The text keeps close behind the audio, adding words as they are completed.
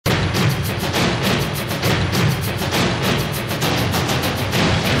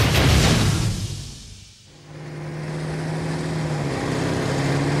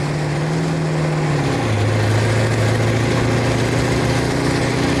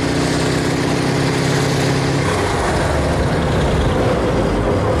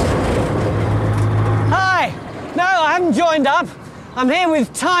I'm here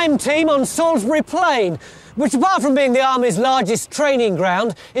with Time Team on Salisbury Plain, which, apart from being the Army's largest training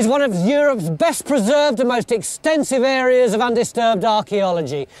ground, is one of Europe's best preserved and most extensive areas of undisturbed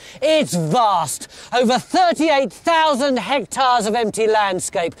archaeology. It's vast, over 38,000 hectares of empty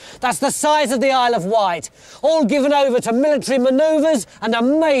landscape. That's the size of the Isle of Wight, all given over to military manoeuvres and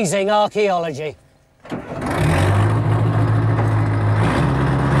amazing archaeology.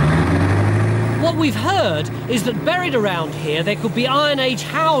 What we've heard is that buried around here there could be Iron Age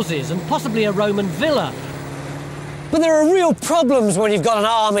houses and possibly a Roman villa. But there are real problems when you've got an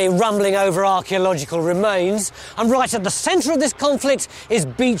army rumbling over archaeological remains, and right at the centre of this conflict is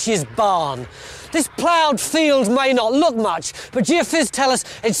Beech's barn. This ploughed field may not look much, but geophys tell us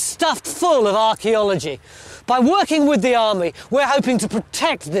it's stuffed full of archaeology. By working with the army, we're hoping to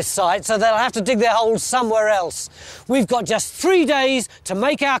protect this site so they'll have to dig their holes somewhere else. We've got just 3 days to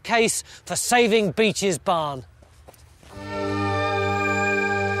make our case for saving Beech's barn.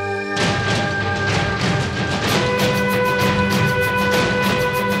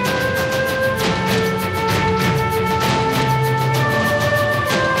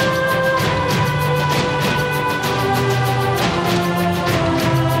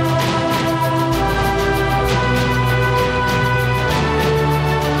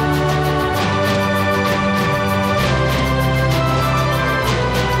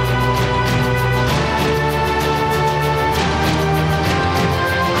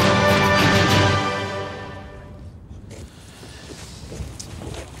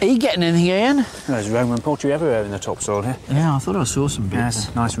 Are you getting anything, Ian? There's Roman pottery everywhere in the topsoil here. Yeah, I thought I saw some bits.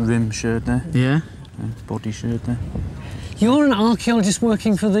 Yes, nice rim sherd there. Yeah? Body sherd there. You're an archaeologist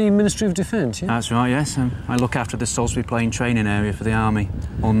working for the Ministry of Defence, yeah? That's right, yes. I look after the Salisbury Plain training area for the Army,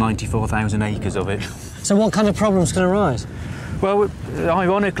 all 94,000 acres of it. So what kind of problems can arise? Well,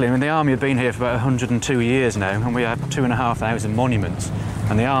 ironically, the Army have been here for about 102 years now, and we have 2,500 monuments.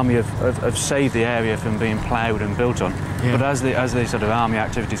 And the Army have saved the area from being ploughed and built on. Yeah. But as the sort of Army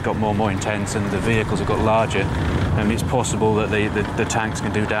activities got more and more intense and the vehicles have got larger, it's possible that the tanks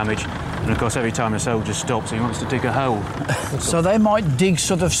can do damage. And of course, every time a soldier stops, he wants to dig a hole. So they might dig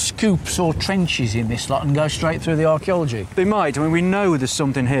sort of scoops or trenches in this lot and go straight through the archaeology? They might. We know there's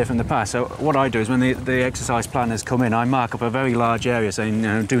something here from the past. So what I do is when the exercise planners come in, I mark up a very large area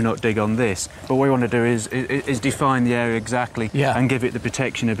saying, do not dig on this. But what we want to do is define the area exactly and give it the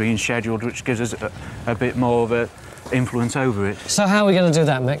protection of being scheduled, which gives us a bit more of an influence over it. So how are we going to do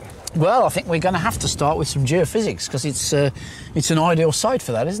that, Mick? Well, I think we're going to have to start with some geophysics, because it's an ideal site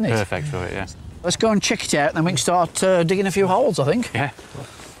for that, isn't it? Perfect for it, yes. Let's go and check it out, and then we can start digging a few holes, I think. Yeah.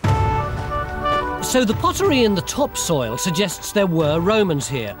 So the pottery in the topsoil suggests there were Romans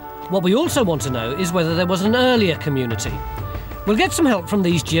here. What we also want to know is whether there was an earlier community. We'll get some help from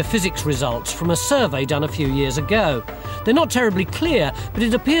these geophysics results from a survey done a few years ago. They're not terribly clear, but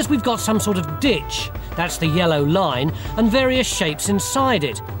it appears we've got some sort of ditch. That's the yellow line, and various shapes inside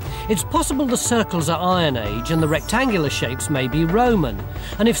it. It's possible the circles are Iron Age and the rectangular shapes may be Roman.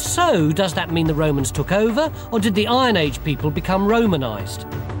 And if so, does that mean the Romans took over, or did the Iron Age people become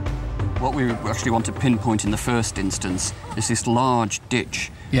Romanised? What we actually want to pinpoint in the first instance is this large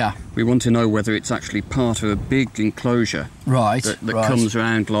ditch. Yeah. We want to know whether it's actually part of a big enclosure that comes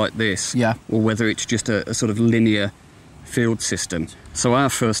around like this, or whether it's just a sort of linear field system. So our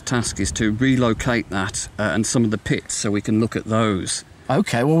first task is to relocate that and some of the pits so we can look at those.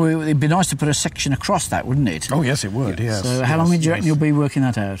 OK, well, it'd be nice to put a section across that, wouldn't it? Oh, yes, it would, yes. So how long do you reckon you'll be working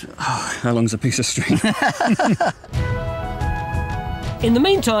that out? Oh, how long's a piece of string? In the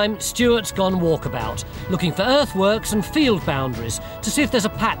meantime, Stuart's gone walkabout, looking for earthworks and field boundaries to see if there's a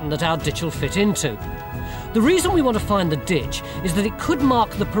pattern that our ditch will fit into. The reason we want to find the ditch is that it could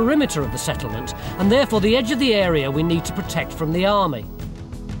mark the perimeter of the settlement and therefore the edge of the area we need to protect from the army.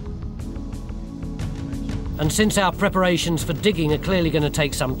 And since our preparations for digging are clearly going to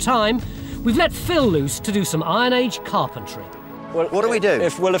take some time, we've let Phil loose to do some Iron Age carpentry. Well, what do we do?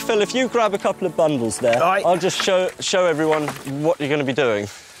 Phil, if you grab a couple of bundles there, I'll just show everyone what you're going to be doing.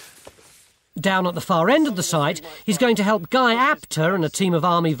 Down at the far end of the site, he's going to help Guy Apter and a team of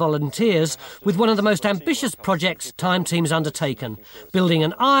Army volunteers with one of the most ambitious projects Time Team's undertaken, building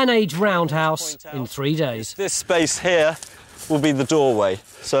an Iron Age roundhouse in 3 days. This space here will be the doorway,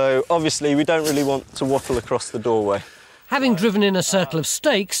 so obviously we don't really want to wattle across the doorway. Having driven in a circle of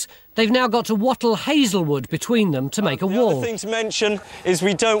stakes, they've now got to wattle hazelwood between them to make a wall. The other thing to mention is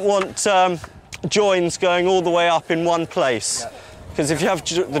we don't want joins going all the way up in one place, because if you have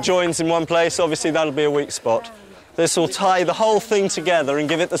the joins in one place, obviously that'll be a weak spot. This will tie the whole thing together and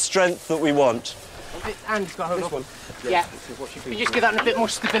give it the strength that we want. And it's got hold of one. Yeah. You just give that a bit more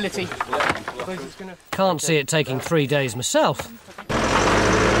stability. Can't see it taking 3 days myself.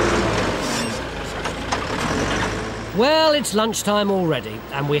 Well, it's lunchtime already,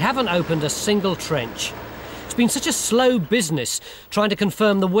 and we haven't opened a single trench. It's been such a slow business trying to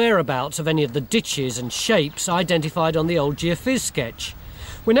confirm the whereabouts of any of the ditches and shapes identified on the old geophys sketch.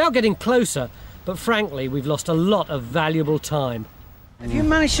 We're now getting closer, but frankly, we've lost a lot of valuable time. Have you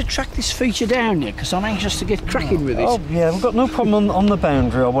managed to track this feature down yet? Because I'm anxious to get cracking with it. Oh, yeah, we've got no problem on the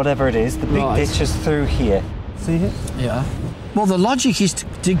boundary or whatever it is. The big ditch is through here. See it? Yeah. Well, the logic is to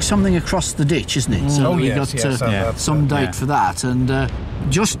dig something across the ditch, isn't it? So we've got some date for that. And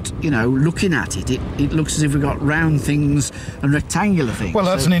just, you know, looking at it, it looks as if we've got round things and rectangular things. Well,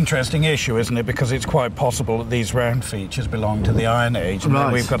 that's an interesting issue, isn't it? Because it's quite possible that these round features belong to the Iron Age. And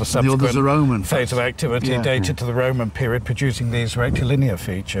then we've got a subsequent phase of activity dated to the Roman period, producing these rectilinear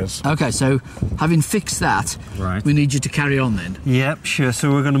features. OK, so having fixed that, we need you to carry on then. Yep, sure.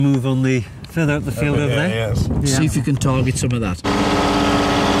 So we're going to move on the further up the field over there. Yes. Yeah. See if you can target some of that.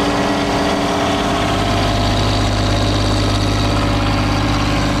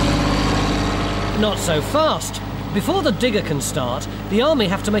 Not so fast. Before the digger can start, the army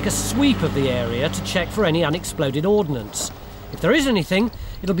have to make a sweep of the area to check for any unexploded ordnance. If there is anything,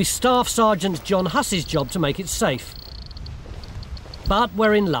 it'll be Staff Sergeant John Huss's job to make it safe. But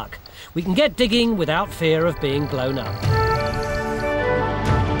we're in luck. We can get digging without fear of being blown up.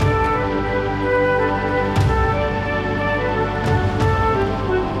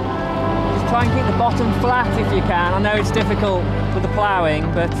 Try and keep the bottom flat if you can. I know it's difficult with the ploughing,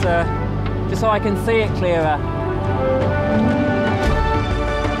 but just so I can see it clearer.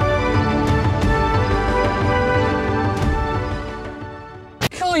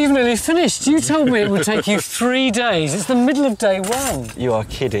 God, you've nearly finished. You told me it would take you 3 days. It's the middle of day one. You are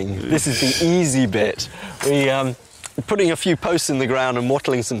kidding. This is the easy bit. Putting a few posts in the ground and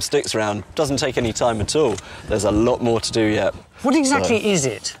wattling some sticks around doesn't take any time at all. There's a lot more to do yet. What exactly is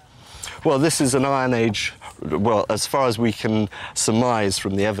it? Well, this is an Iron Age, well, as far as we can surmise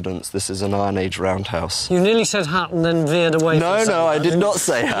from the evidence, this is an Iron Age roundhouse. You nearly said hut and then veered away from saying No, I that, did not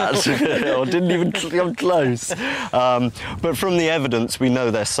say hut. I didn't even come close. But from the evidence, we know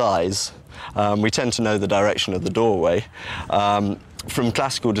their size. We tend to know the direction of the doorway. From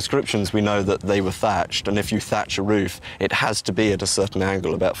classical descriptions, we know that they were thatched, and if you thatch a roof, it has to be at a certain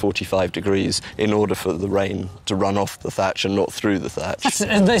angle, about 45 degrees, in order for the rain to run off the thatch and not through the thatch. Is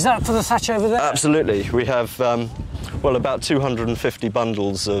that for the thatch over there? Absolutely. We have, well, about 250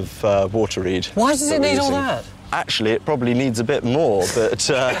 bundles of water reed. Why does it need all that? Actually, it probably needs a bit more, but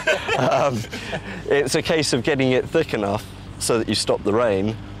it's a case of getting it thick enough so that you stop the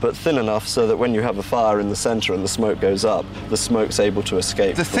rain, but thin enough so that when you have a fire in the centre and the smoke goes up, the smoke's able to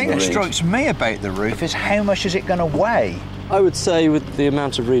escape. The thing that strikes me about the roof is how much is it going to weigh? I would say with the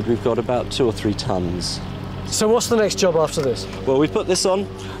amount of reed we've got, about 2 or 3 tonnes. So what's the next job after this? Well, we put this on,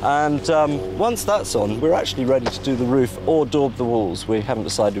 and once that's on, we're actually ready to do the roof or daub the walls. We haven't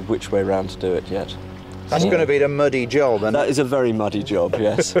decided which way round to do it yet. That's going to be a muddy job, and that is a very muddy job,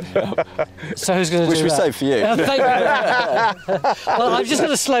 yes. So who's going to do that? Which we save for you. Thank you. Well, I'm just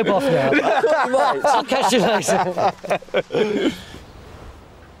going to slope off now. Right. I'll catch you later.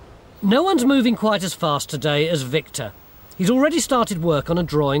 No one's moving quite as fast today as Victor. He's already started work on a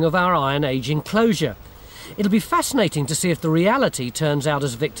drawing of our Iron Age enclosure. It'll be fascinating to see if the reality turns out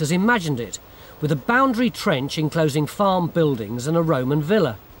as Victor's imagined it, with a boundary trench enclosing farm buildings and a Roman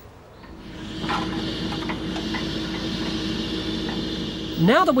villa.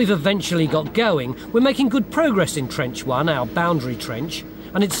 Now that we've eventually got going, we're making good progress in Trench 1, our boundary trench,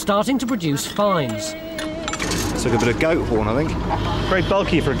 and it's starting to produce finds. It's like a bit of goat horn, I think. Very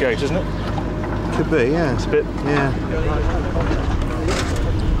bulky for a goat, isn't it? Could be, yeah. It's a bit, yeah.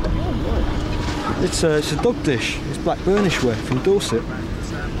 It's a dog dish. It's black burnish ware from Dorset.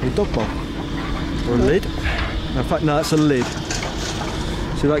 A dog bowl. Or a lid. In fact, no, it's a lid.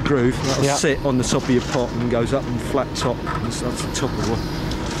 See that groove? That'll sit on the top of your pot and goes up and flat top. That's the top of one.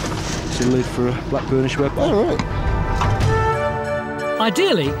 It's a lid for a black burnish ware bowl. All right.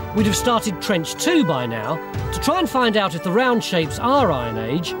 Ideally, we'd have started Trench 2 by now to try and find out if the round shapes are Iron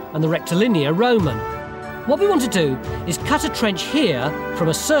Age and the rectilinear Roman. What we want to do is cut a trench here from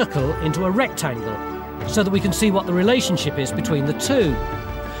a circle into a rectangle so that we can see what the relationship is between the two.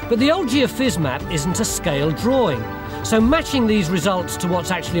 But the old geophys map isn't a scale drawing, so matching these results to what's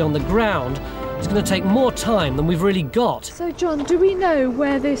actually on the ground is going to take more time than we've really got. So, John, do we know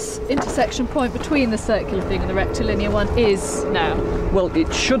where this intersection point between the circular thing and the rectilinear one is now? Well,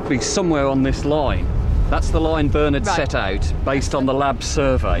 it should be somewhere on this line. That's the line Bernard set out based on the lab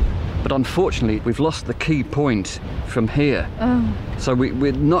survey. But unfortunately, we've lost the key point from here. Oh. So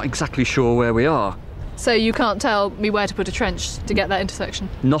we're not exactly sure where we are. So you can't tell me where to put a trench to get that intersection?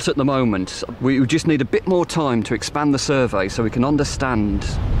 Not at the moment. We just need a bit more time to expand the survey so we can understand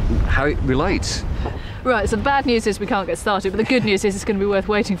how it relates. Right, so the bad news is we can't get started, but the good news is it's going to be worth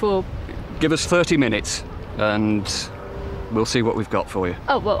waiting for. Give us 30 minutes and we'll see what we've got for you.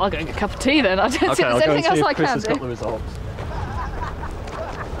 Oh, well, I'll go and get a cup of tea then. I don't think there's anything else I can do. Got the results.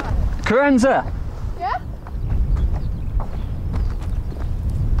 Carenza! Yeah?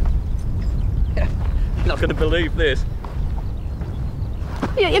 You're not going to believe this.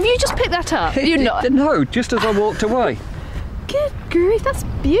 Yeah, have you just picked that up? You're not? No, just as I walked away. Good grief, that's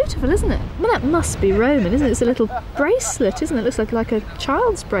beautiful, isn't it? Well, that must be Roman, isn't it? It's a little bracelet, isn't it? It looks like a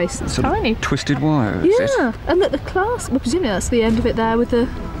child's bracelet. It's tiny. Twisted wire, is it? And look, the clasp, well, presumably that's the end of it there with the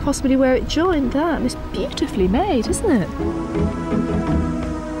possibly where it joined that. It's beautifully made, isn't it?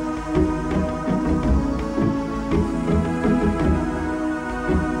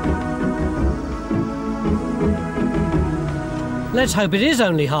 Let's hope it is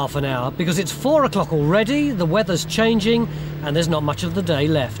only half an hour, because it's 4 o'clock already, the weather's changing, and there's not much of the day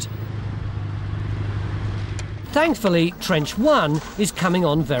left. Thankfully, Trench 1 is coming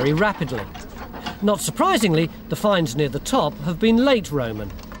on very rapidly. Not surprisingly, the finds near the top have been late Roman.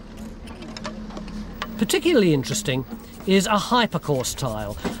 Particularly interesting is a hypercourse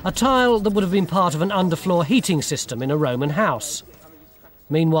tile, a tile that would have been part of an underfloor heating system in a Roman house.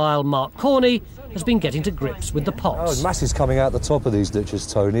 Meanwhile, Mark Corney has been getting to grips with the pots. Oh, mass is coming out the top of these ditches,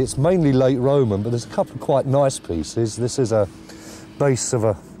 Tony. It's mainly late Roman, but there's a couple of quite nice pieces. This is a base of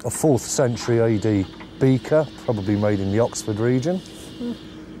a 4th century AD beaker, probably made in the Oxford region.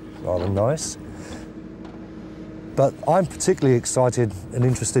 Rather nice. But I'm particularly excited and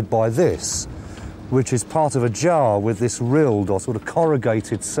interested by this, which is part of a jar with this rilled or sort of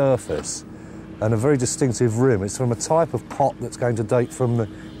corrugated surface and a very distinctive rim. It's from a type of pot that's going to date from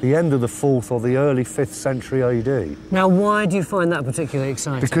the end of the 4th or the early 5th century AD. Now, why do you find that particularly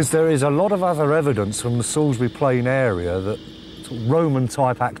exciting? Because there is a lot of other evidence from the Salisbury Plain area that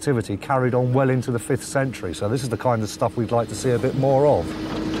Roman-type activity carried on well into the 5th century, so this is the kind of stuff we'd like to see a bit more of.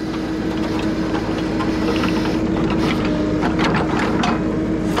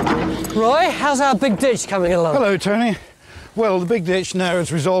 Roy, how's our big ditch coming along? Hello, Tony. Well, the big ditch now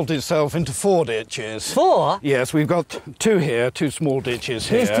has resolved itself into 4 ditches. 4? Yes, we've got 2 here, 2 small ditches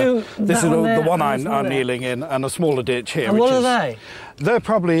here. This is the one I'm kneeling in, and a smaller ditch here. And what are they? They're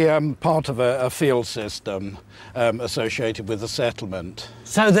probably part of a field system associated with the settlement.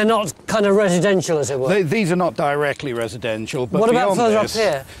 So they're not kind of residential, as it were? These are not directly residential, but what about further this, up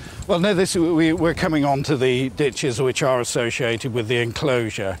here? Well, no, we're coming on to the ditches which are associated with the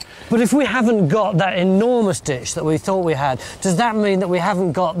enclosure. But if we haven't got that enormous ditch that we thought we had, does that mean that we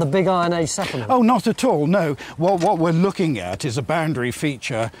haven't got the big Iron Age settlement? Oh, not at all, no. What we're looking at is a boundary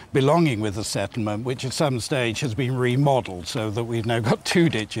feature belonging with the settlement, which at some stage has been remodelled so that we've now got 2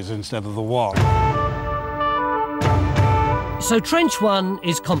 ditches instead of the 1. So Trench 1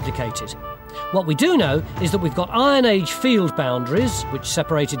 is complicated. What we do know is that we've got Iron Age field boundaries, which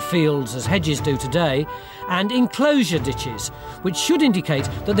separated fields as hedges do today, and enclosure ditches, which should indicate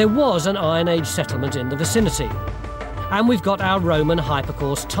that there was an Iron Age settlement in the vicinity. And we've got our Roman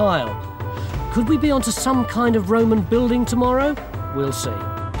hypercourse tile. Could we be onto some kind of Roman building tomorrow? We'll see.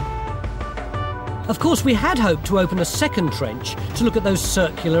 Of course, we had hoped to open a second trench to look at those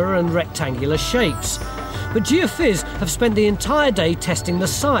circular and rectangular shapes. But Geophys have spent the entire day testing the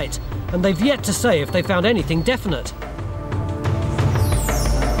site, and they've yet to say if they found anything definite. 2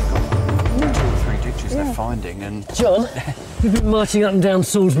 or 3 ditches they're finding, and... John, you've been marching up and down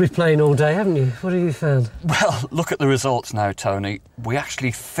Salisbury Plain all day, haven't you? What have you found? Well, look at the results now, Tony. We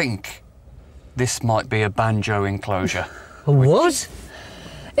actually think this might be a banjo enclosure. A what?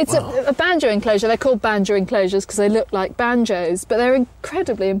 It's a banjo enclosure. They're called banjo enclosures because they look like banjos, but they're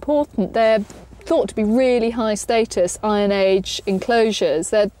incredibly important. They're thought to be really high status Iron Age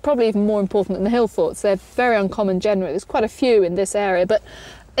enclosures. They're probably even more important than the hill forts. They're very uncommon generally. There's quite a few in this area, but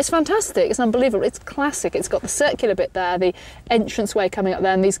it's fantastic. It's unbelievable. It's classic. It's got the circular bit there, the entranceway coming up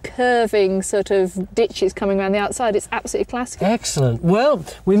there, and these curving sort of ditches coming around the outside. It's absolutely classic. Excellent. Well,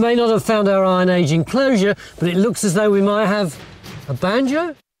 we may not have found our Iron Age enclosure, but it looks as though we might have a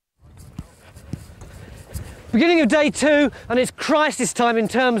banjo. Beginning of day 2, and it's crisis time in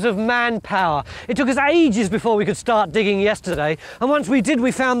terms of manpower. It took us ages before we could start digging yesterday, and once we did,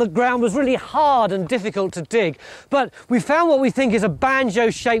 we found the ground was really hard and difficult to dig. But we found what we think is a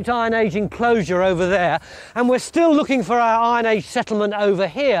banjo-shaped Iron Age enclosure over there, and we're still looking for our Iron Age settlement over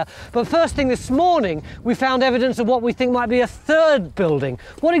here. But first thing this morning, we found evidence of what we think might be a 3rd building.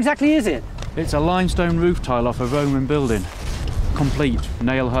 What exactly is it? It's a limestone roof tile off a Roman building. Complete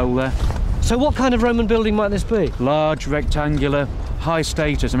nail hole there. So what kind of Roman building might this be? Large, rectangular, high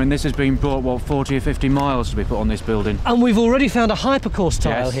status. I mean, this has been brought, what, 40 or 50 miles to be put on this building. And we've already found a hypocaust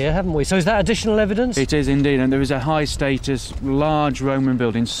tile here, haven't we? So is that additional evidence? It is indeed, and there is a high status, large Roman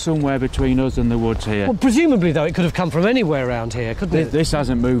building somewhere between us and the woods here. Well, presumably, though, it could have come from anywhere around here, couldn't it? This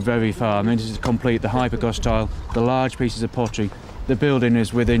hasn't moved very far. I mean, this is complete, the hypocaust tile, the large pieces of pottery. The building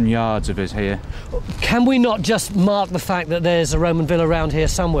is within yards of us here. Can we not just mark the fact that there's a Roman villa around here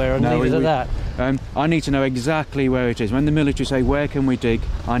somewhere and leave it at that? I need to know exactly where it is. When the military say, where can we dig,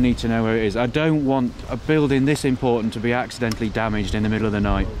 I need to know where it is. I don't want a building this important to be accidentally damaged in the middle of the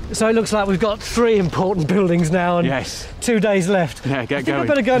night. So it looks like we've got 3 important buildings now and 2 days left. Yeah, get going. I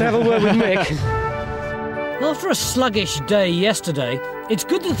better go and have a word with Mick. After a sluggish day yesterday, it's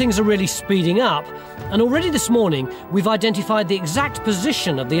good that things are really speeding up, and already this morning we've identified the exact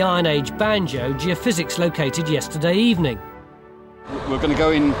position of the Iron Age banjo geophysics located yesterday evening. We're going to go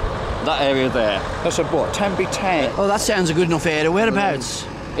in that area there. That's a what, 10 by 10? Oh, that sounds a good enough area. Whereabouts?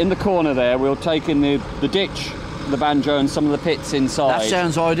 In the corner there, we'll take in the ditch, the banjo and some of the pits inside. That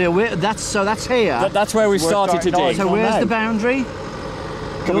sounds ideal. So that's here? That's where we started to dig. So where's the boundary?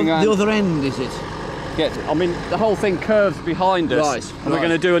 The other end, is it? I mean, the whole thing curves behind us. Right. And we're going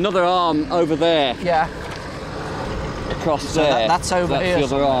to do another arm over there. Yeah. Across there. That's over here. That's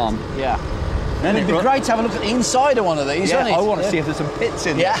the other arm. Yeah. And it'd be great to have a look at the inside of one of these, wouldn't it? I want to see if there's some pits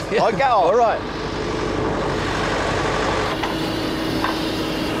in there. Yeah. I'll go. All right.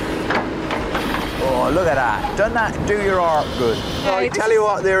 Oh, look at that. Doesn't that do your art good? I tell you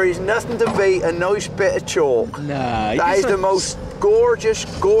what, there is nothing to beat a nice bit of chalk. No. That is the most gorgeous,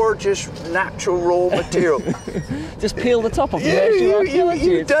 gorgeous natural raw material. Just peel the top off.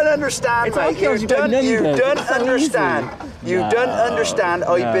 You don't understand, mate. You don't understand. You don't understand.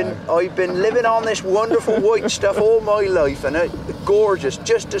 I've been living on this wonderful white stuff all my life, and it's gorgeous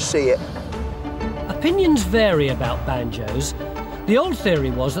just to see it. Opinions vary about banjos. The old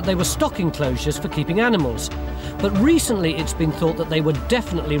theory was that they were stock enclosures for keeping animals, but recently it's been thought that they were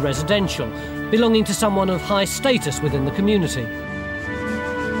definitely residential, belonging to someone of high status within the community.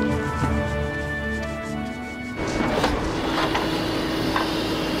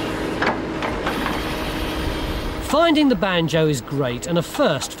 Finding the banjo is great and a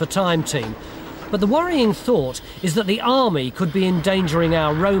first for Time Team, but the worrying thought is that the army could be endangering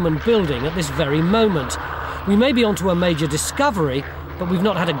our Roman building at this very moment. We may be onto a major discovery, but we've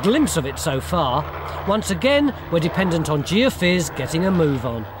not had a glimpse of it so far. Once again, we're dependent on Geophys getting a move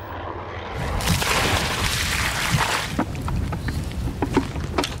on.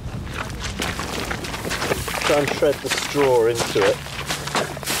 Try and shred the straw into it.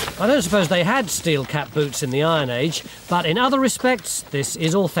 I don't suppose they had steel cap boots in the Iron Age, but in other respects, this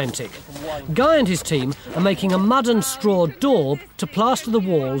is authentic. Guy and his team are making a mud and straw daub to plaster the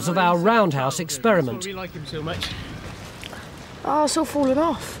walls of our roundhouse experiment. We like him so much. Oh, it's all falling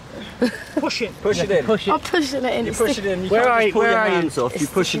off. Push it. Push it in. Push it. I'm pushing it in. You push it in. You can't just pull your hands off. You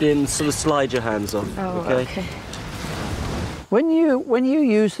push it in, sort of slide your hands off. Oh, okay. When you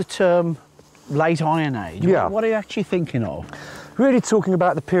use the term late Iron Age, what are you actually thinking of? Really talking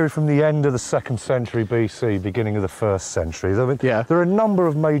about the period from the end of the 2nd century BC, beginning of the 1st century. There are a number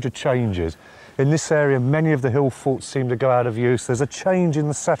of major changes. In this area, many of the hill forts seem to go out of use. There's a change in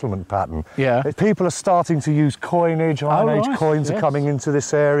the settlement pattern. People are starting to use coinage. Iron Age coins are coming into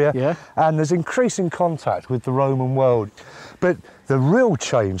this area. And there's increasing contact with the Roman world. But the real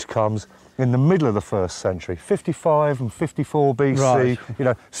change comes in the middle of the 1st century, 55 and 54 BC. Right. You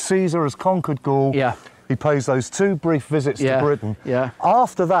know, Caesar has conquered Gaul. He pays those 2 brief visits to Britain.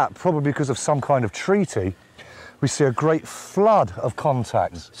 After that, probably because of some kind of treaty, we see a great flood of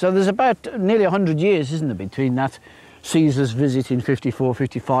contacts. So there's about nearly 100 years, isn't there, between that Caesar's visit in 54,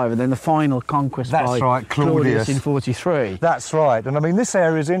 55 and then the final conquest by Claudius in 43. That's right. And I mean, this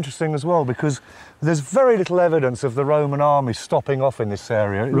area is interesting as well because there's very little evidence of the Roman army stopping off in this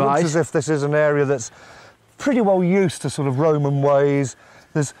area. It looks as if this is an area that's pretty well used to sort of Roman ways.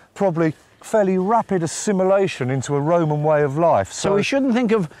 There's probably fairly rapid assimilation into a Roman way of life. So we shouldn't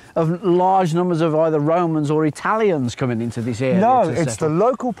think of large numbers of either Romans or Italians coming into this area? No, it's the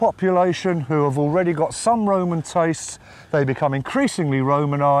local population who have already got some Roman tastes. They become increasingly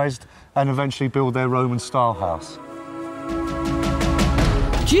Romanised and eventually build their Roman-style house.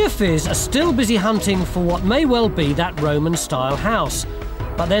 Geophys are still busy hunting for what may well be that Roman-style house,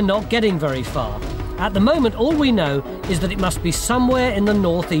 but they're not getting very far. At the moment, all we know is that it must be somewhere in the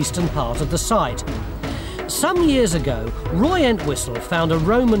northeastern part of the site. Some years ago, Roy Entwistle found a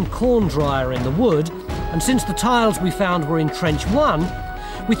Roman corn dryer in the wood, and since the tiles we found were in Trench 1,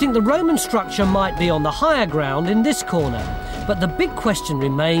 we think the Roman structure might be on the higher ground in this corner, But the big question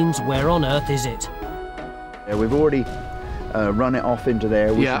remains, where on earth is it? Yeah, we've already run it off into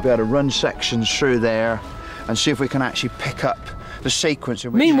there. We should be able to run sections through there and see if we can actually pick up the sequence.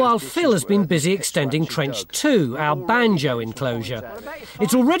 Meanwhile, Phil has been busy extending Trench 2, our banjo enclosure.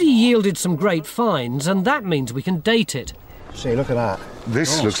 It's already yielded some great finds, and that means we can date it. See, look at that.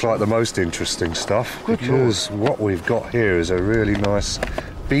 This looks like the most interesting stuff, because what we've got here is a really nice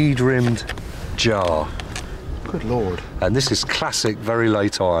bead-rimmed jar. Good Lord. And this is classic, very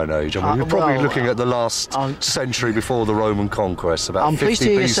late Iron Age. I mean, you're probably looking at the last century before the Roman conquest, about 50 BC. I'm pleased to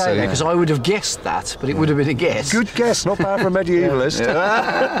hear you say that, because I would have guessed that, but it would have been a guess. Good guess, not bad for a medievalist.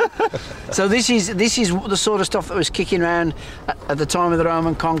 So this is the sort of stuff that was kicking around at the time of the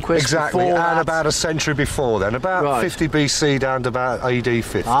Roman conquest. Exactly, and about a century before then, about 50 BC down to about AD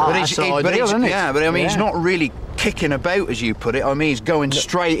 50. That's ideal, isn't it? Yeah, but I mean, it's not really kicking about, as you put it. I mean, it's going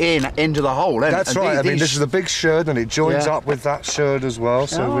straight into the hole. That's right. I mean, this is the big sherd, and it joins up with that sherd as well,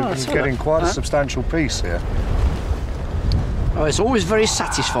 so we're getting quite a substantial piece here. Oh, it's always very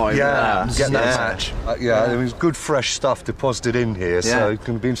satisfying. Yeah, get that match. There was good fresh stuff deposited in here, so it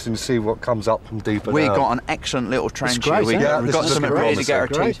can be interesting to see what comes up from deeper down. We've got an excellent little trench here. We've got something ready to get our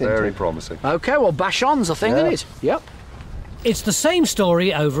teeth into. Very promising. OK, well, bash on's the thing, isn't it? Yep. It's the same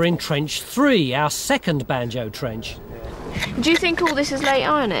story over in Trench 3, our second banjo trench. Do you think all this is late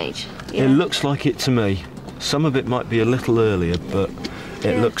Iron Age? Yeah. It looks like it to me. Some of it might be a little earlier, but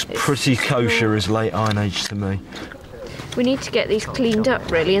it looks pretty kosher as late Iron Age to me. We need to get these cleaned up,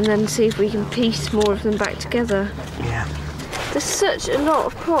 really, and then see if we can piece more of them back together. Yeah. There's such a lot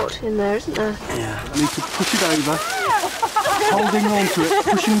of pot in there, isn't there? Yeah. I need to push it over, holding on to it,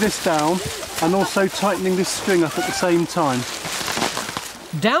 pushing this down, and also tightening this string up at the same time.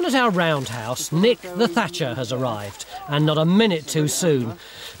 Down at our roundhouse, Nick the thatcher has arrived, and not a minute too soon.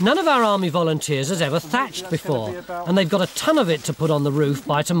 None of our army volunteers has ever thatched before, and they've got a ton of it to put on the roof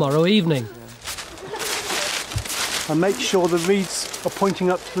by tomorrow evening. And make sure the reeds are pointing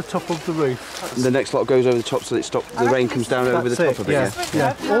up to the top of the roof. The next lot goes over the top so that the rain comes down over the top of it.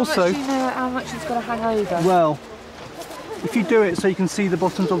 Yeah. Also, do you know how much it's got to hang over? Well, if you do it so you can see the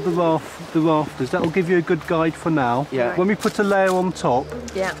bottoms of the rafters, that will give you a good guide for now. Yeah. When we put a layer on top,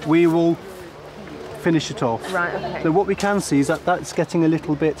 we will finish it off. Right, okay. So what we can see is that that's getting a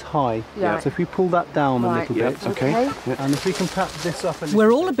little bit high. Yeah. So if we pull that down a little bit, okay. And if we can tap this up a little.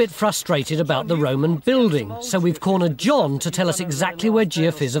 We're all a bit frustrated about the Roman building, so we've cornered John to tell us exactly where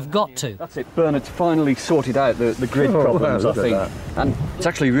geophys have got to. That's it, Bernard's finally sorted out the grid problems, I think. And it's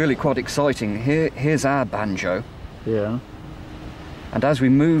actually really quite exciting. Here's our banjo. Yeah. And as we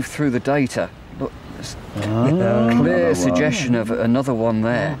move through the data, look, there's a clear suggestion of another one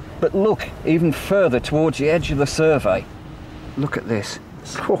there. But look, even further towards the edge of the survey. Look at this.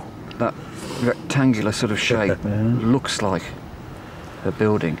 That rectangular sort of shape looks like a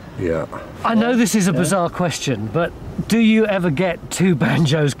building. Yeah. I know this is a bizarre question, but do you ever get two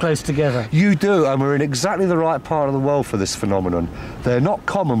banjos close together? You do, and we're in exactly the right part of the world for this phenomenon. They're not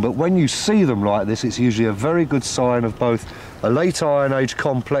common, but when you see them like this, it's usually a very good sign of both a late Iron Age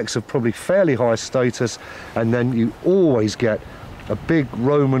complex of probably fairly high status, and then you always get a big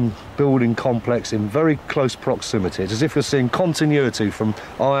Roman building complex in very close proximity. It's as if you're seeing continuity from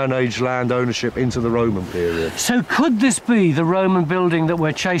Iron Age land ownership into the Roman period. So could this be the Roman building that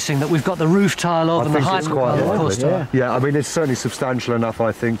we're chasing, that we've got the roof tile of and the height of? Yeah, I mean, it's certainly substantial enough,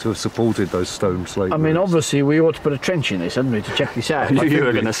 I think, to have supported those stone slate. I mean, obviously, we ought to put a trench in this, hadn't we, to check this out? I knew you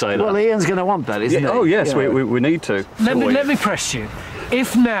were going to say that. Well, Ian's going to want that, isn't he? Oh, yes, we need to. Let me press you.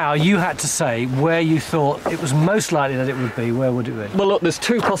 If now you had to say where you thought it was most likely that it would be, where would it be? Well, look, there's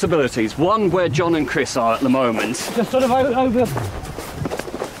two possibilities. One where John and Chris are at the moment. Just sort of over...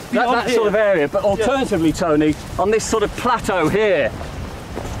 That sort of area, but alternatively, Tony, on this sort of plateau here.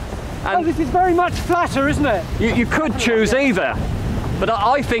 And this is very much flatter, isn't it? You could choose either, but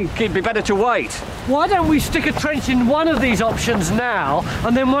I think it'd be better to wait. Why don't we stick a trench in one of these options now,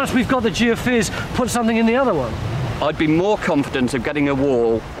 and then once we've got the geophys, put something in the other one? I'd be more confident of getting a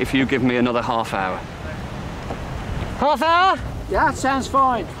wall if you give me another half hour. Half hour? Yeah, that sounds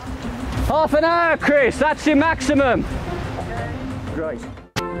fine. Half an hour, Chris, that's your maximum. Great.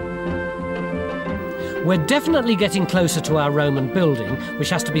 We're definitely getting closer to our Roman building, which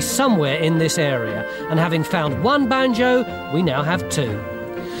has to be somewhere in this area, and having found one banjo, we now have two.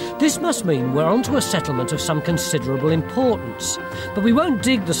 This must mean we're onto a settlement of some considerable importance, but we won't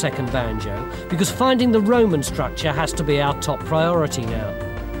dig the second banjo, because finding the Roman structure has to be our top priority now.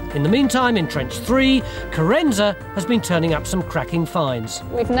 In the meantime, in Trench 3, Carenza has been turning up some cracking finds.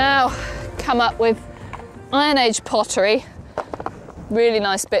 We've now come up with Iron Age pottery really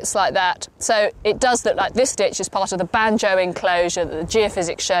nice bits like that. So it does look like this ditch is part of the banjo enclosure that the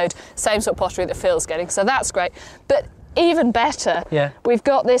geophysics showed, same sort of pottery that Phil's getting, so that's great. But even better, we've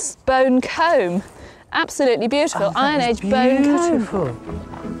got this bone comb. Absolutely beautiful, Iron Age bone comb. Beautiful.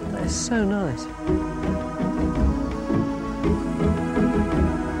 That is so nice.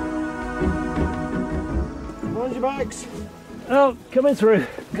 Mind your backs. Oh, coming through.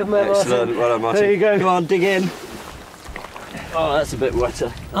 Come on, Excellent. Well done, Martin. There you go. Come on, dig in. Oh, that's a bit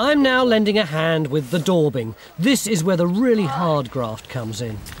wetter. I'm now lending a hand with the daubing. This is where the really hard graft comes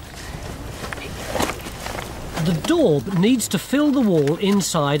in. The daub needs to fill the wall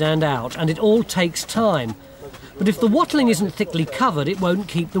inside and out, and it all takes time. But if the watling isn't thickly covered, it won't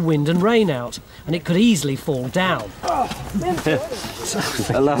keep the wind and rain out, and it could easily fall down.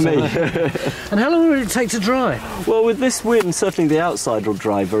 Allow me. And how long will it take to dry? Well, with this wind, certainly the outside will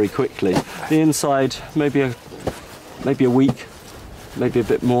dry very quickly. The inside, maybe a week, maybe a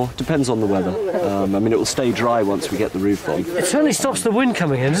bit more. Depends on the weather. I mean, it will stay dry once we get the roof on. It certainly stops the wind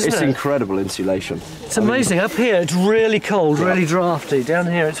coming in, doesn't it? It's incredible insulation. It's amazing. Up here, it's really cold, really drafty. Down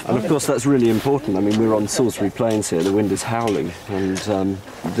here, it's fine. And of course, that's really important. I mean, we're on Salisbury Plains here. The wind is howling, and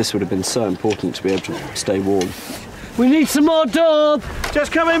this would have been so important to be able to stay warm. We need some more daub.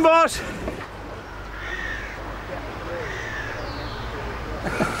 Just come in, boss.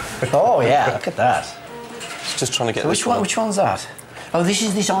 Oh yeah, look at that. Just trying to get Which one's that? Oh, this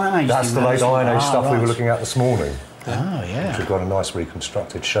is this Iron Age. That's the late Iron Age stuff we were right. looking at this morning. Oh, yeah. Which we've got a nice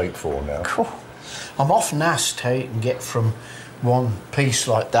reconstructed shape for now. Cool. I'm often asked how you can get from one piece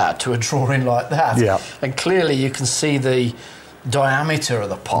like that to a drawing like that. Yeah. And clearly you can see the diameter of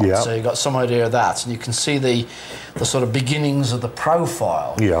the pot, yeah. so you've got some idea of that, and you can see the sort of beginnings of the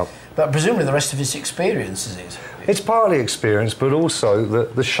profile. Yeah. But presumably the rest of it's experience, is it? It's partly experience, but also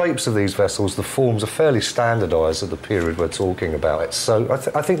the shapes of these vessels, the forms are fairly standardised at the period we're talking about it. So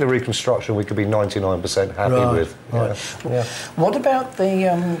I think the reconstruction we could be 99% happy with. Right. Yeah. What about the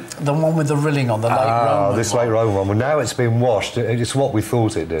one with the rilling on, the late Roman this one? late Roman one. Well, now it's been washed. It's what we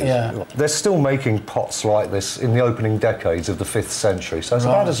thought it did. Yeah. They're still making pots like this in the opening decades of the 5th century, so it's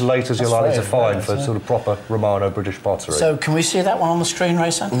about as late as you're likely to find for sort of proper Romano-British pottery. So can we see that one on the screen,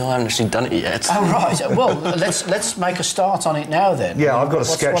 Racer? No, I haven't actually done it yet. Oh, right. Well, let's make a start on it now then. Yeah, I've got to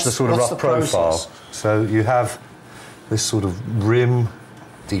sketch the sort of rough profile. So you have this sort of rim,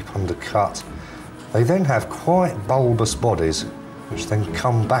 deep undercut. They then have quite bulbous bodies, which then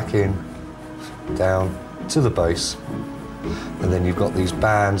come back in, down to the base. And then you've got these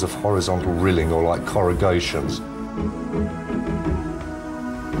bands of horizontal rilling, or like corrugations.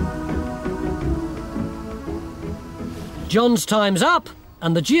 John's time's up,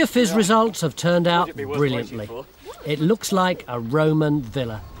 and the geophys results have turned out brilliantly. It looks like a Roman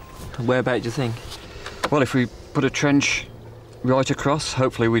villa. Whereabout do you think? Well, if we put a trench right across,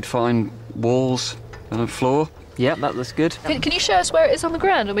 hopefully we'd find walls and a floor. Yep, that looks good. Can you show us where it is on the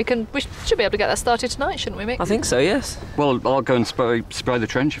ground, and we should be able to get that started tonight, shouldn't we, Mick? I think so, yes. Well, I'll go and spray the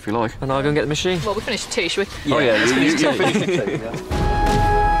trench if you like. And I'll go and get the machine. Well, we finished tea, should we? Yeah, oh yeah, let's finish tea.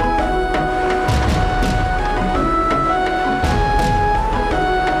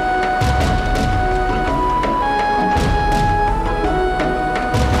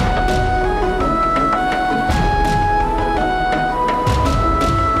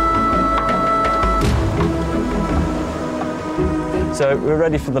 So we're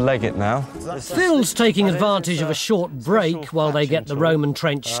ready for the legate now. Phil's taking advantage of a short break while they get the Roman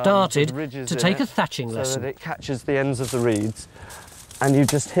trench started to take a thatching lesson. So that it catches the ends of the reeds, and you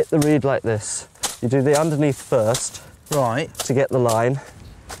just hit the reed like this. You do the underneath first, right, to get the line,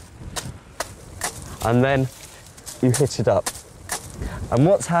 and then you hit it up. And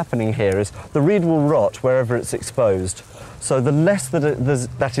what's happening here is the reed will rot wherever it's exposed. So the less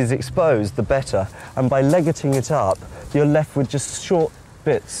that is exposed, the better. And by legating it up, you're left with just short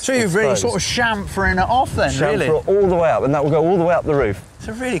bits. So you've really sort of chamfering it off then, really? Chamfer it all the way up, and that will go all the way up the roof. It's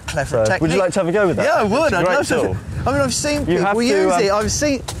a really clever technique. Would you like to have a go with that? Yeah, I would. I'd love tool. to. I mean, I've seen people use it. I've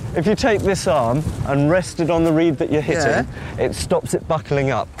seen... If you take this arm and rest it on the reed that you're hitting, it stops it buckling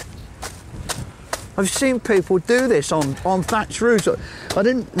up. I've seen people do this on thatched roofs. I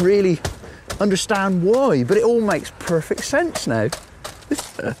didn't really understand why, but it all makes perfect sense now.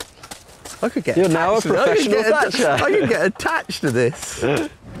 I could get. You're now a professional thatcher. I could get attached to this. Yeah,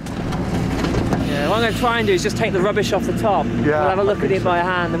 what I'm going to try and do is just take the rubbish off the top. Yeah, we'll have a look at it by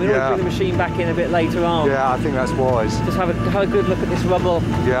hand, and we'll always bring the machine back in a bit later on. Yeah, I think that's wise. Just have a good look at this rubble.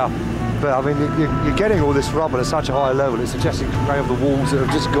 Yeah, but I mean, you're getting all this rubble at such a high level, it's suggesting many of the walls that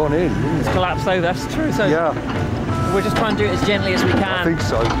have just gone in. It's collapsed over, that's true. So yeah. We're just trying to do it as gently as we can. I think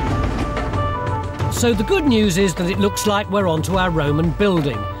so. So the good news is that it looks like we're onto our Roman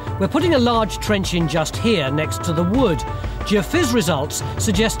building. We're putting a large trench in just here next to the wood. Geophys results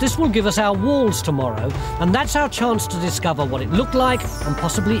suggest this will give us our walls tomorrow, and that's our chance to discover what it looked like and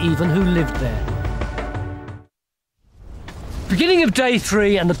possibly even who lived there. Beginning of day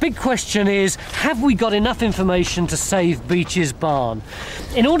 3, and the big question is, have we got enough information to save Beech's barn?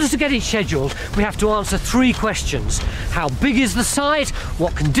 In order to get it scheduled, we have to answer 3 questions. How big is the site?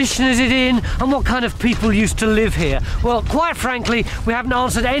 What condition is it in? And what kind of people used to live here? Well, quite frankly, we haven't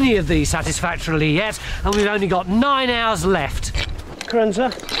answered any of these satisfactorily yet, and we've only got 9 hours left. Carenza,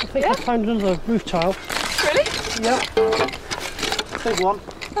 I think I found another roof tile. Really? Yeah. Big one.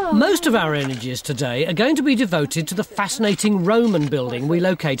 Most of our energies today are going to be devoted to the fascinating Roman building we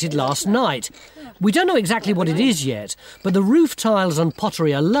located last night. We don't know exactly what it is yet, but the roof tiles and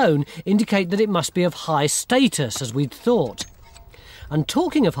pottery alone indicate that it must be of high status, as we'd thought. And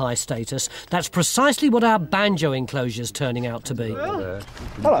talking of high status, that's precisely what our banjo enclosure's turning out to be.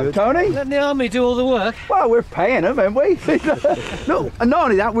 Hello, Tony. Letting the army do all the work. Well, we're paying them, haven't we? No, and not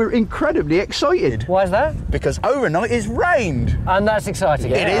only that, we're incredibly excited. Why is that? Because overnight it's rained. And that's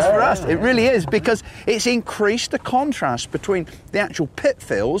exciting. It is for us. It really is, because it's increased the contrast between the actual pit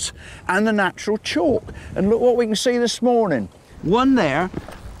fills and the natural chalk. And look what we can see this morning. One there,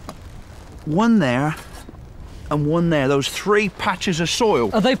 and one there, those 3 patches of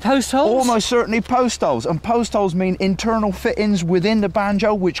soil. Are they post holes? Almost certainly post holes, and post holes mean internal fittings within the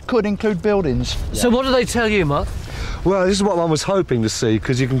banjo, which could include buildings. So what do they tell you, Mark? Well, this is what one was hoping to see,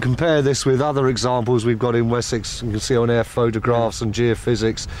 because you can compare this with other examples we've got in Wessex. You can see on air photographs and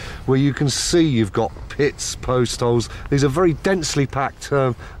geophysics, where you can see you've got pits, post holes. These are very densely packed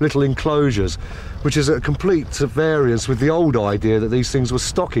little enclosures, which is a complete variance with the old idea that these things were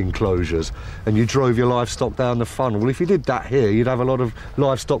stock enclosures and you drove your livestock down the funnel. Well, if you did that here, you'd have a lot of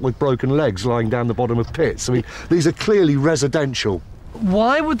livestock with broken legs lying down the bottom of pits. I mean, these are clearly residential.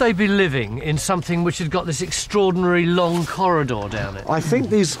 Why would they be living in something which had got this extraordinary long corridor down it? I think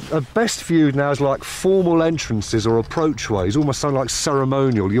these are best viewed now as like formal entrances or approachways, almost sound like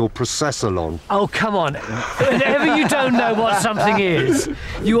ceremonial, your processalon. Oh, come on. Whenever you don't know what something is,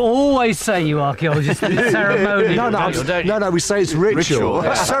 you always say, you archaeologists, that it's ceremonial. No, we say it's ritual.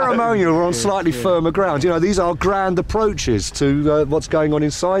 Ceremonial, we're on slightly firmer ground. You know, these are grand approaches to what's going on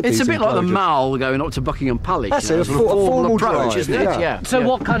inside these It's a bit enclosures. like the Mall going up to Buckingham Palace. That's you know, it, a formal approach, drive, isn't it? yeah. So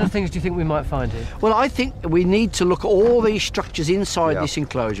what kind of things do you think we might find here? Well, I think we need to look at all these structures inside this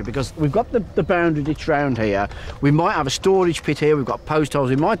enclosure, because we've got the boundary ditch round here. We might have a storage pit here. We've got post holes.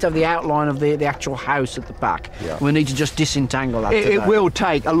 We might have the outline of the actual house at the back. Yeah. We need to just disentangle that. It will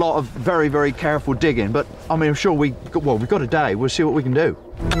take a lot of very, very careful digging, but I mean, I'm sure we've got a day. We'll see what we can do.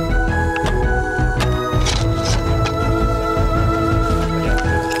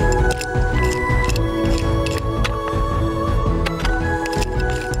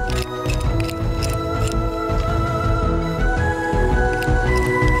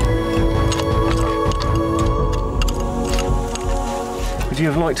 Would you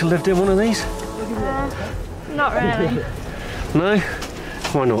have liked to live in one of these? Not really. No?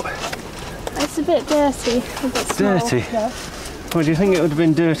 Why not? It's a bit dirty. A bit small. Dirty? Yeah. Well, do you think it would have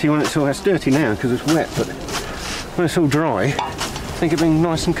been dirty when it's all... It's dirty now because it's wet, but when it's all dry, think it'd been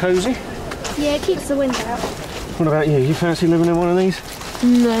nice and cosy? Yeah, it keeps the wind out. What about you? You fancy living in one of these?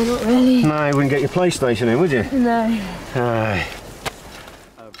 No, not really. No, you wouldn't get your PlayStation in, would you? No. Aye.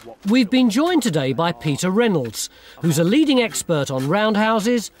 We've been joined today by Peter Reynolds, who's a leading expert on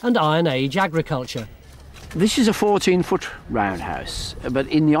roundhouses and Iron Age agriculture. This is a 14-foot roundhouse, but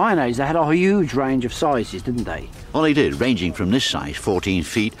in the Iron Age they had a huge range of sizes, didn't they? Well, they did, ranging from this size, 14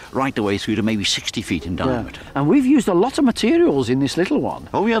 feet, right the way through to maybe 60 feet in diameter. Yeah. And we've used a lot of materials in this little one.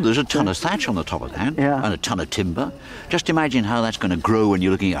 Oh yeah, there's a ton of thatch on the top of that, and a ton of timber. Just imagine how that's going to grow when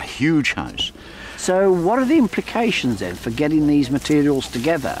you're looking at a huge house. So what are the implications then for getting these materials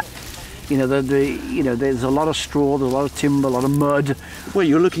together? You know, there's a lot of straw, there's a lot of timber, a lot of mud. Well,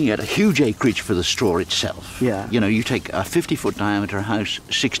 you're looking at a huge acreage for the straw itself. Yeah. You know, you take a 50-foot diameter house,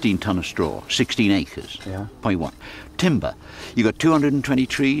 16 ton of straw, 16 acres. Yeah. Point one. Timber. You got 220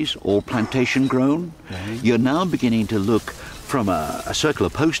 trees, all plantation grown. Okay. You're now beginning to look from a circle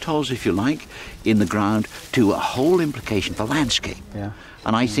of post holes, if you like, in the ground to a whole implication for landscape. Yeah.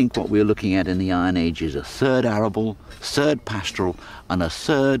 And I think what we're looking at in the Iron Age is a third arable, third pastoral, and a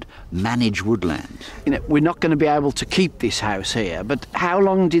third managed woodland. You know, we're not going to be able to keep this house here, but how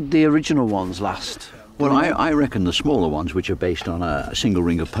long did the original ones last? Well, I reckon the smaller ones, which are based on a single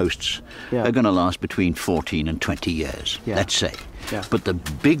ring of posts, are going to last between 14 and 20 years, let's say. But the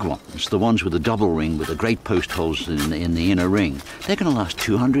big ones, the ones with the double ring, with the great post holes in the inner ring, they're going to last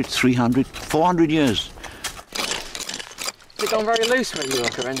 200, 300, 400 years. Has it gone very loose where you are,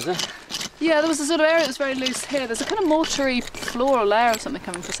 Carenza? Yeah, there was a sort of area that was very loose here. There's a kind of mortarry floor or layer of something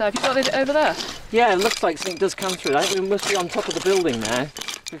coming from south. You've got it over there? Yeah, it looks like something does come through. I think we must be on top of the building now.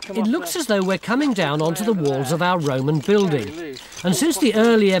 It looks as though we're coming down onto the walls of our Roman building. And since the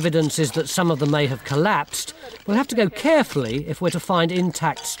early evidence is that some of them may have collapsed, we'll have to go carefully if we're to find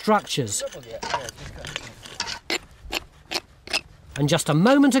intact structures. And just a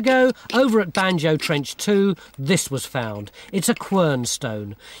moment ago, over at Banjo Trench 2, this was found. It's a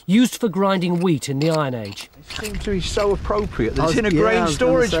quernstone, used for grinding wheat in the Iron Age. It seems to be so appropriate that it's in a grain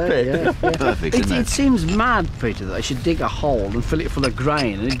storage pit. Perfect, isn't It seems mad, Peter, that they should dig a hole and fill it full of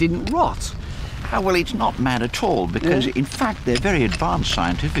grain and it didn't rot. Well, it's not mad at all, because in fact they're very advanced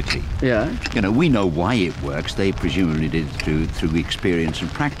scientifically. Yeah. You know, we know why it works. They presumably did it through experience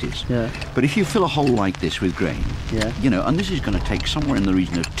and practice. Yeah. But if you fill a hole like this with grain, you know, and this is going to take somewhere in the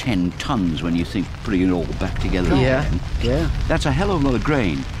region of 10 tons when you think putting it all back together again. Yeah. That's a hell of a lot of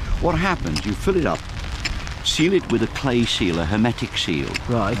grain. What happens? You fill it up, seal it with a clay seal, a hermetic seal,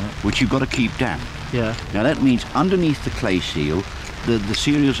 right, which you've got to keep damp. Yeah. Now that means underneath the clay seal, the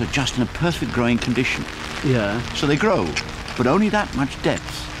cereals are just in a perfect growing condition. Yeah. So they grow, but only that much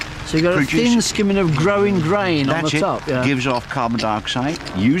depth. So you've got a thin skimming of growing grain on the top. Yeah. Gives off carbon dioxide,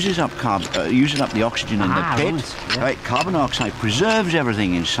 uses up the oxygen in the pit. Right, carbon dioxide preserves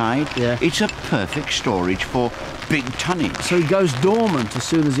everything inside. Yeah. It's a perfect storage for big tonnage. So it goes dormant as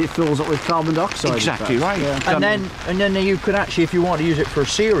soon as it fills up with carbon dioxide. Exactly right. Yeah. And then you could actually, if you want to use it for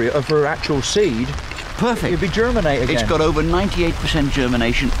cereal or for actual seed, perfect. It'd be germinate again. It's got over 98%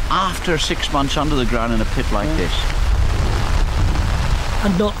 germination after 6 months under the ground in a pit like this.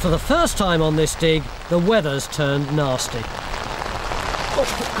 And not for the first time on this dig, the weather's turned nasty.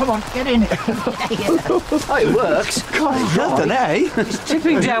 Oh, come on, get in. Oh, it works. God, It's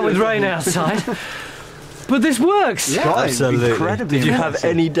tipping down with rain outside. But this works! Yeah, absolutely. Incredibly. Did you have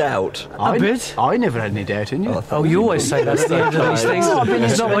any doubt? A bit. I never had any doubt in you. Oh, you always say that's the end of these things.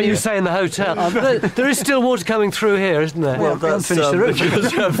 It's not what you say in the hotel. There is still water coming through here, isn't there? Well, that's finished the roof.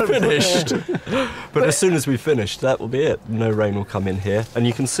 because we haven't finished. But as soon as we finish, that will be it. No rain will come in here. And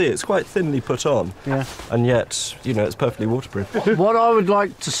you can see it's quite thinly put on. Yeah. And yet, you know, it's perfectly waterproof. What I would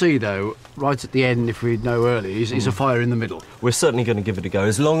like to see, though, right at the end, if we know early, is a fire in the middle. We're certainly going to give it a go,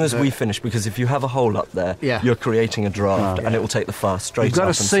 as long as we finish, because if you have a hole up there, you're creating a draft, and it will take the fire straight up. You've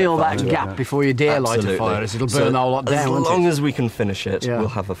got to seal that gap before you dare light a fire, as it'll burn the whole lot down. As long as we can finish it, we'll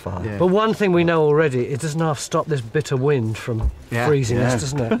have a fire. Yeah. But one thing we know already, it doesn't half stop this bitter wind from freezing us,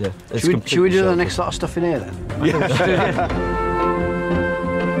 doesn't it? Yeah. Should we do the next lot of stuff in here then? Yeah.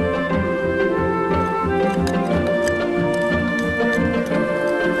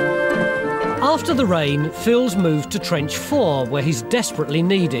 After the rain, Phil's moved to Trench 4, where he's desperately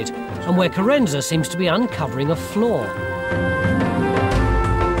needed, and where Carenza seems to be uncovering a flaw.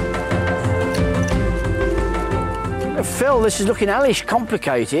 Phil, this is looking hellish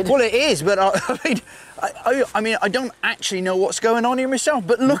complicated. Well, it is, but I mean, I don't actually know what's going on here myself.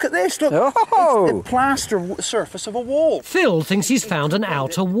 But look at this! Look, it's the plaster surface of a wall. Phil thinks he's found an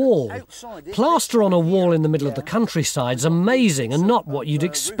outer wall. Plaster on a wall in the middle of the countryside's amazing and not what you'd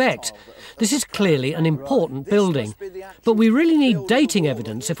expect. This is clearly an important building, but we really need dating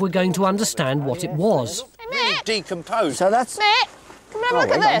evidence if we're going to understand what it was. Hey, Mick! Decomposed. So that's... Mick, come and have a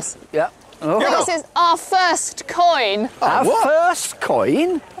look at this. Yeah. Oh. This is our first coin. Our first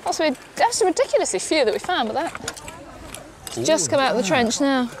coin? That's ridiculously few that we found, but that's just come out of the trench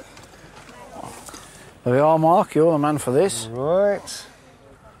now. There we are, Mark. You're the man for this. Right.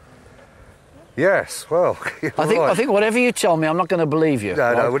 Yes, well, I think whatever you tell me, I'm not going to believe you.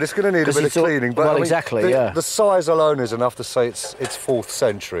 No, we're just going to need a bit of cleaning. But well, I mean, exactly, the size alone is enough to say it's 4th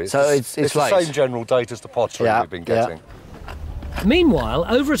century. So it's the same general date as the pottery we've been getting. Meanwhile,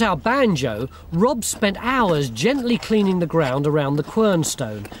 over at our banjo, Rob spent hours gently cleaning the ground around the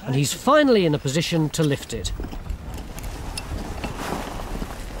quernstone, and he's finally in a position to lift it.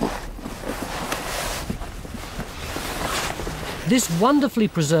 This wonderfully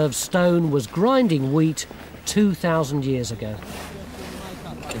preserved stone was grinding wheat 2,000 years ago.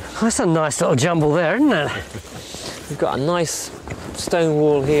 That's a nice little jumble there, isn't it? We've got a nice stone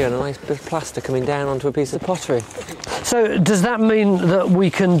wall here and a nice bit of plaster coming down onto a piece of pottery. So does that mean that we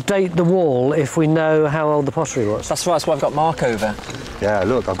can date the wall if we know how old the pottery was? That's right, that's why I've got Mark over. Yeah,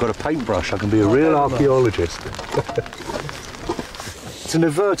 look, I've got a paintbrush. I can be a real archaeologist. It's an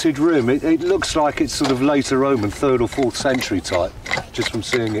inverted rim. It looks like it's sort of later Roman, 3rd or 4th century type, just from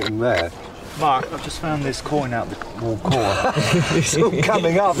seeing it in there. Mark, I've just found this coin out the wall core. It's all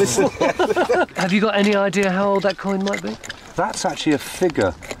coming up, isn't it? Have you got any idea how old that coin might be? That's actually a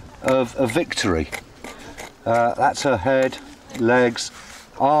figure of a victory. That's her head, legs,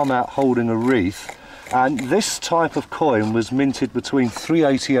 arm out holding a wreath. And this type of coin was minted between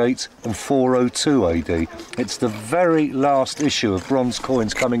 388 and 402 AD. It's the very last issue of bronze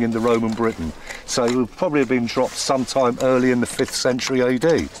coins coming into Roman Britain. So it would probably have been dropped sometime early in the 5th century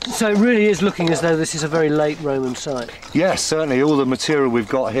AD. So it really is looking as though this is a very late Roman site. Yes, certainly. All the material we've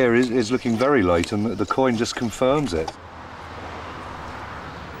got here is looking very late, and the coin just confirms it.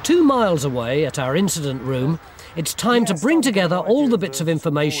 2 miles away at our incident room, it's time to bring together all the bits of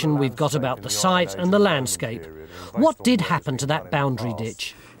information we've got about the site and the landscape. What did happen to that boundary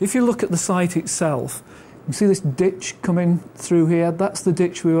ditch? If you look at the site itself, you see this ditch coming through here. That's the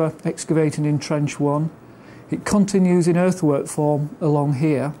ditch we were excavating in Trench 1. It continues in earthwork form along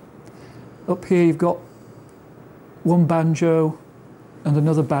here. Up here you've got one banjo and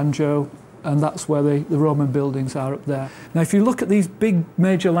another banjo, and that's where the Roman buildings are up there. Now, if you look at these big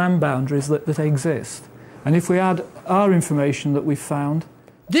major land boundaries that exist, and if we add our information that we've found...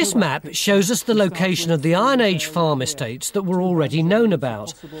 This map shows us the location of the Iron Age farm estates that were already known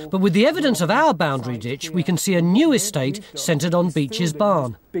about. But with the evidence of our boundary ditch, we can see a new estate centred on Beech's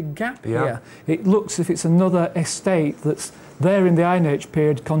Barn. Big gap here. It looks as if it's another estate that's there in the Iron Age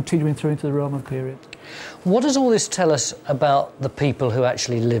period, continuing through into the Roman period. What does all this tell us about the people who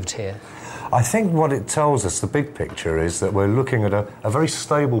actually lived here? I think what it tells us, the big picture, is that we're looking at a very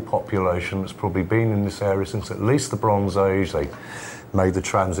stable population that's probably been in this area since at least the Bronze Age. They made the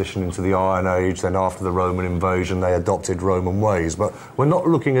transition into the Iron Age, then after the Roman invasion they adopted Roman ways. But we're not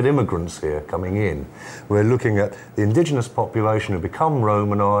looking at immigrants here coming in. We're looking at the indigenous population who become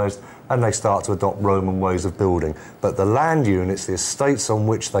Romanised and they start to adopt Roman ways of building. But the land units, the estates on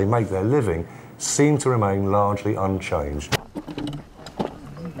which they make their living, seem to remain largely unchanged.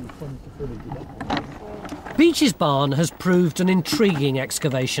 Beech's Barn has proved an intriguing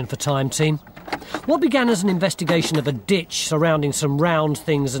excavation for Time Team. What began as an investigation of a ditch surrounding some round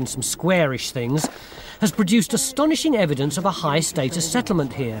things and some squarish things has produced astonishing evidence of a high-status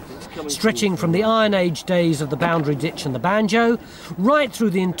settlement here, stretching from the Iron Age days of the boundary ditch and the banjo, right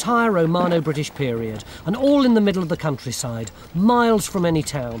through the entire Romano-British period, and all in the middle of the countryside, miles from any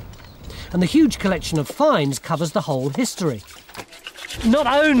town. And the huge collection of finds covers the whole history. Not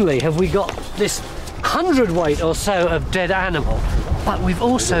only have we got this 100-weight or so of dead animal, but we've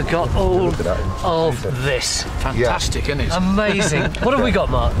also got all of this. Fantastic, isn't it? Amazing. What have we got,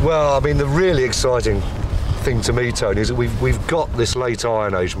 Mark? Well, I mean, the really exciting thing to me, Tony, is that we've got this late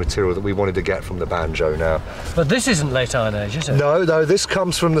Iron Age material that we wanted to get from the banjo now. But this isn't late Iron Age, is it? No, this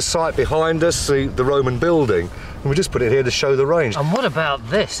comes from the site behind us, the Roman building, and we just put it here to show the range. And what about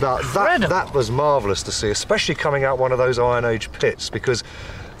this? That was marvellous to see, especially coming out one of those Iron Age pits, because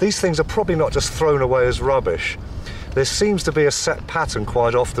these things are probably not just thrown away as rubbish. There seems to be a set pattern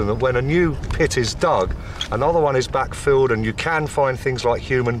quite often that when a new pit is dug, another one is backfilled, and you can find things like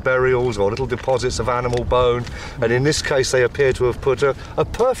human burials or little deposits of animal bone, and in this case they appear to have put a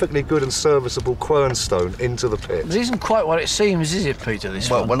perfectly good and serviceable quernstone into the pit. It isn't quite what it seems, is it, Peter, this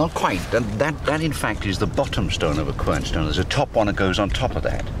one? Well, not quite. That in fact is the bottom stone of a quernstone. There's a top one that goes on top of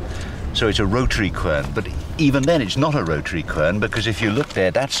that. So it's a rotary quern, but even then it's not a rotary quern, because if you look there,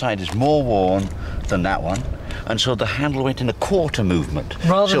 that side is more worn than that one, and so the handle went in a quarter movement.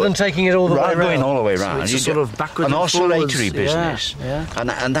 Rather than taking it all the way around. Going all the way around. So it's a sort of backward an and oscillatory forwards. business,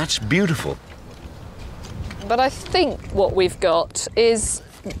 and that's beautiful. But I think what we've got is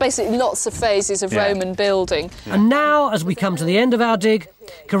basically lots of phases of Roman building. And now, as we come to the end of our dig,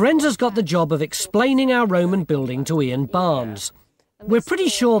 Carenza's got the job of explaining our Roman building to Ian Barnes. We're pretty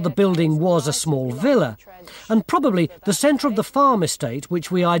sure the building was a small villa, and probably the centre of the farm estate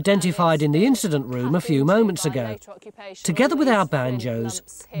which we identified in the incident room a few moments ago. Together with our banjos,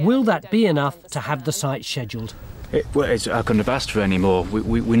 will that be enough to have the site scheduled? I couldn't have asked for any more.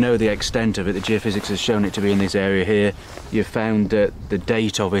 We know the extent of it. The geophysics has shown it to be in this area here. You've found the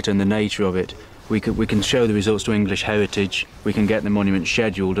date of it and the nature of it. We can show the results to English Heritage, we can get the monument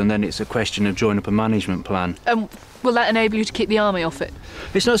scheduled, and then it's a question of drawing up a management plan. Will that enable you to keep the army off it?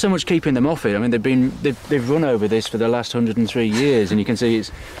 It's not so much keeping them off it. I mean, they've run over this for the last 103 years, and you can see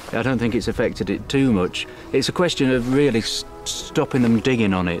I don't think it's affected it too much. It's a question of really stopping them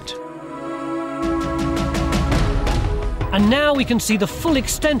digging on it. And now we can see the full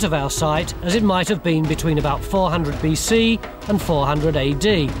extent of our site as it might have been between about 400 BC and 400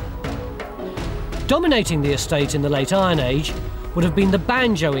 AD. Dominating the estate in the late Iron Age would have been the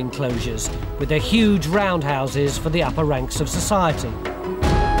banjo enclosures, with their huge roundhouses for the upper ranks of society.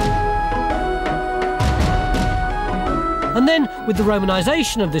 And then, with the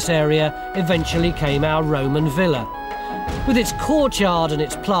Romanisation of this area, eventually came our Roman villa. With its courtyard and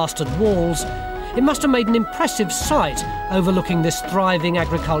its plastered walls, it must have made an impressive sight overlooking this thriving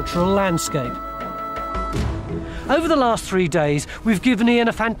agricultural landscape. Over the last 3 days, we've given Ian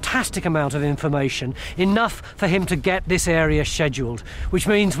a fantastic amount of information, enough for him to get this area scheduled, which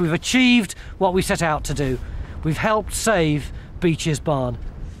means we've achieved what we set out to do. We've helped save Beech's barn.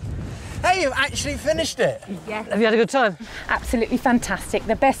 Hey, you've actually finished it! Yes. Have you had a good time? Absolutely fantastic.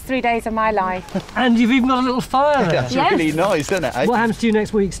 The best 3 days of my life. And you've even got a little fire there. That's really nice, isn't it? What happens to you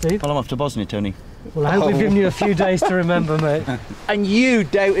next week, Steve? Well, I'm off to Bosnia, Tony. Well, I hope we've given you a few days to remember, mate. And you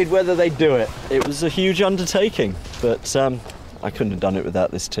doubted whether they'd do it. It was a huge undertaking, but I couldn't have done it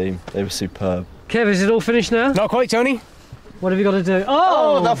without this team. They were superb. Kev, is it all finished now? Not quite, Tony. What have you got to do?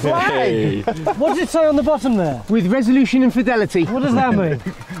 Oh, the flag! What does it say on the bottom there? With resolution and fidelity. What does that mean?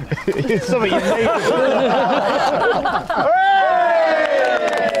 It's something you need.